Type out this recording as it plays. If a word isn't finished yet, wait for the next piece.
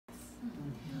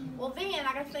Well, then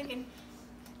I got thinking,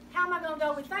 how am I going to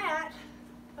go with that?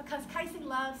 Because Casey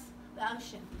loves the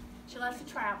ocean. She loves to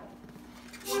travel.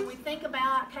 When we think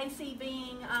about Casey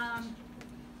being a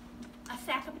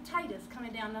sack of potatoes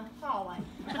coming down the hallway,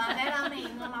 by that I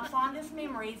mean one of my fondest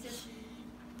memories is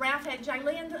Ralph had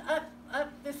Jaylyn up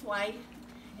this way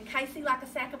and Casey like a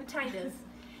sack of potatoes.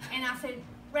 And I said,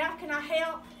 Ralph, can I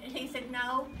help? And he said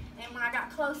no. And when I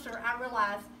got closer, I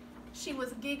realized she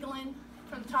was giggling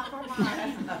from the top of her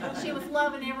lungs. She was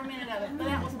loving every minute of it. But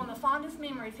that was one of the fondest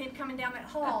memories, him coming down that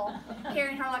hall,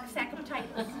 carrying her like a sack of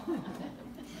potatoes.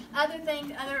 Other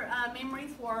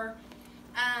memories were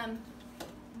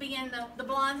being the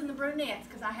blondes and the brunettes,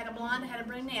 because I had a blonde and had a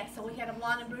brunette, so we had a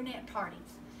blonde and brunette parties.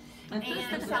 And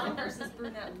so versus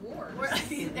brunette wars.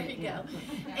 There you go.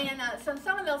 And so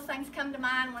some of those things come to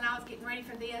mind when I was getting ready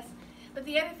for this. But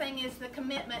the other thing is the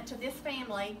commitment to this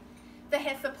family that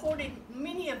has supported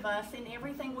many of us in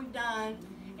everything we've done,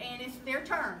 and it's their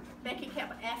turn. Becky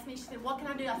kept asking me, she said, what can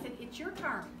I do? I said, it's your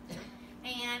turn.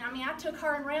 And I mean, I took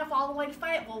her and Ralph all the way to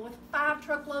Fayetteville with 5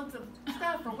 truckloads of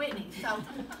stuff for Whitney. So,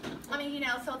 I mean, you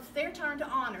know, so it's their turn to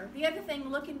honor. The other thing,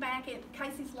 looking back at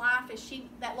Casey's life, is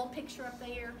that little picture up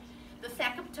there, the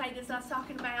sack of potatoes I was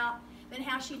talking about, then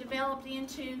how she developed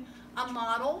into a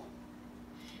model,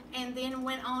 and then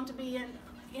went on to be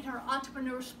in her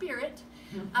entrepreneur spirit,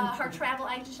 her travel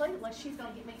agency. Like, she's going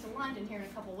to get me to London here in a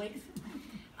couple of weeks.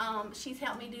 She's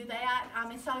helped me do that.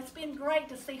 And so it's been great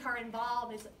to see her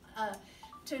involved,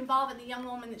 to involve in the young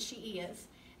woman that she is.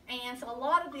 And so a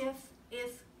lot of this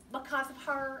is because of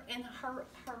her and her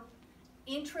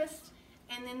interest,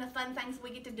 and then the fun things we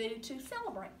get to do to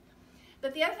celebrate.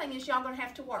 But the other thing is, y'all going to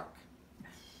have to work.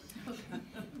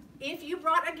 If you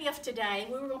brought a gift today,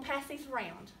 we were going to pass these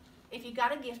around. If you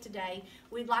got a gift today,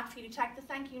 we'd like for you to take the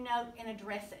thank you note and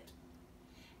address it.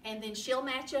 And then she'll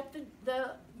match up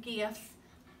the gifts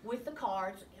with the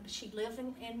cards. She lives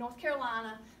in North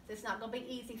Carolina, so it's not going to be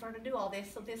easy for her to do all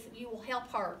this, so you will help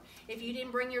her. If you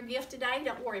didn't bring your gift today,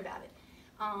 don't worry about it.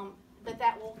 But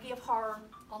that will give her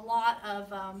a lot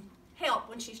of help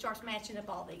when she starts matching up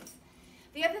all these.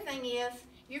 The other thing is,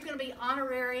 you're going to be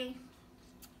honorary,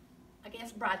 I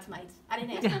guess, bridesmaids. I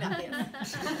didn't ask you about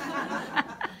this.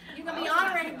 You're going to be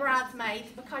honorary bridesmaids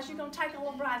because you're going to take a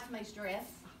little bridesmaid's dress.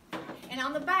 And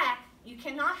on the back, you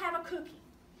cannot have a cookie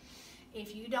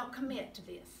if you don't commit to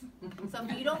this. So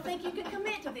if you don't think you can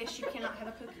commit to this, you cannot have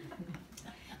a cookie.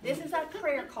 This is our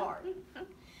prayer card.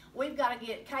 We've got to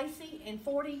get Casey and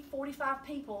 40, 45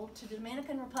 people to the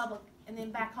Dominican Republic and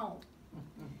then back home.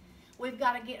 We've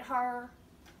got to get her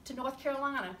to North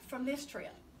Carolina from this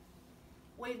trip.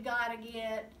 We've got to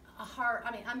get her,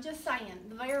 I mean, I'm just saying,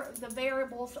 the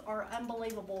variables are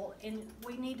unbelievable, and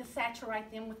we need to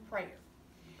saturate them with prayer.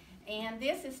 And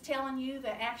this is telling you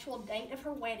the actual date of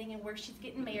her wedding and where she's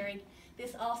getting married.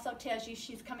 This also tells you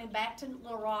she's coming back to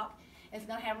Little Rock and is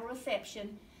going to have a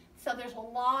reception. So there's a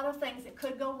lot of things that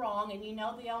could go wrong, and you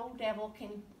know the old devil can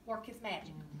work his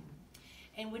magic.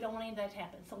 And we don't want any of that to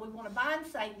happen. So we want to bind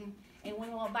Satan, and we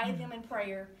want to obey them in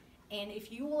prayer. And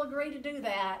if you will agree to do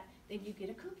that, then you get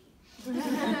a cookie. So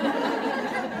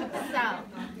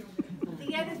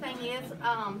the other thing is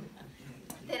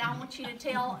that I want you to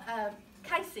tell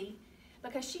Casey,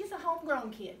 because she's a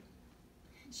homegrown kid.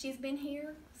 She's been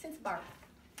here since birth.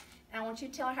 And I want you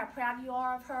to tell her how proud you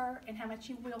are of her and how much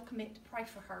you will commit to pray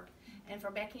for her and for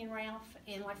Becky and Ralph.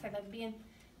 And like I said, they've been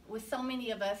with so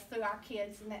many of us through our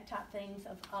kids and that type of things,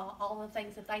 of all the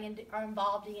things that they are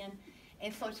involved in.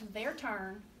 And so it's their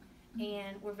turn,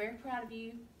 and we're very proud of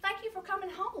you. Thank you for coming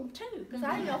home, too, because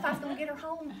I didn't know if I was going to get her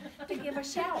home to give a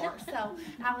shower. So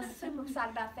I was super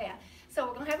excited about that. So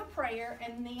we're going to have a prayer,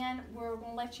 and then we're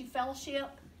going to let you fellowship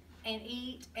and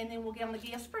eat, and then we'll get on the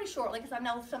gifts pretty shortly, because I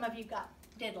know some of you got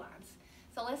deadlines.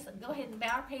 So let's go ahead and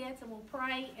bow our heads, and we'll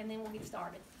pray, and then we'll get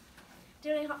started.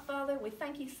 Dear Father, we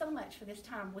thank you so much for this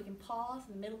time. We can pause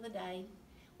in the middle of the day.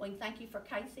 We can thank you for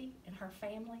Casey and her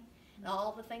family and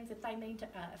all the things that they mean to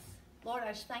us. Lord,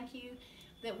 I just thank you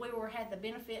that we had the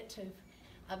benefit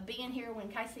of being here when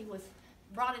Casey was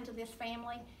brought into this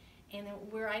family, and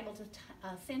that we're able to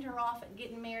send her off and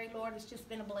getting married. Lord, it's just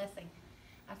been a blessing.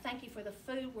 I thank you for the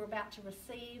food we're about to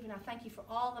receive, and I thank you for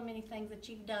all the many things that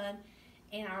you've done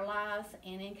in our lives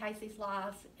and in Casey's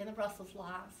lives and the Russells'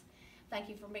 lives. Thank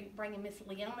you for bringing Miss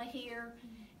Leona here,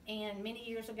 and many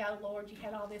years ago, Lord, you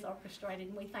had all this orchestrated,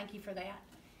 and we thank you for that.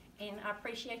 And I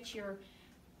appreciate your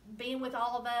being with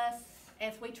all of us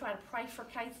as we try to pray for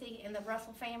Casey and the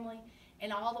Russell family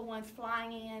and all the ones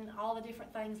flying in, all the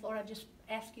different things. Lord, I just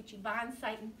ask that you bind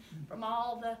Satan from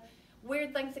all the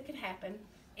weird things that could happen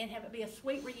and have it be a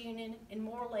sweet reunion, and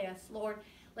more or less, Lord,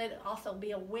 let it also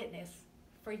be a witness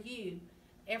for you,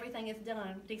 everything is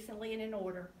done decently and in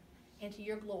order and to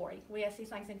your glory. We ask these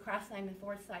things in Christ's name and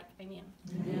for his sake. Amen.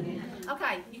 Amen.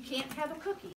 Okay, you can't have a cookie.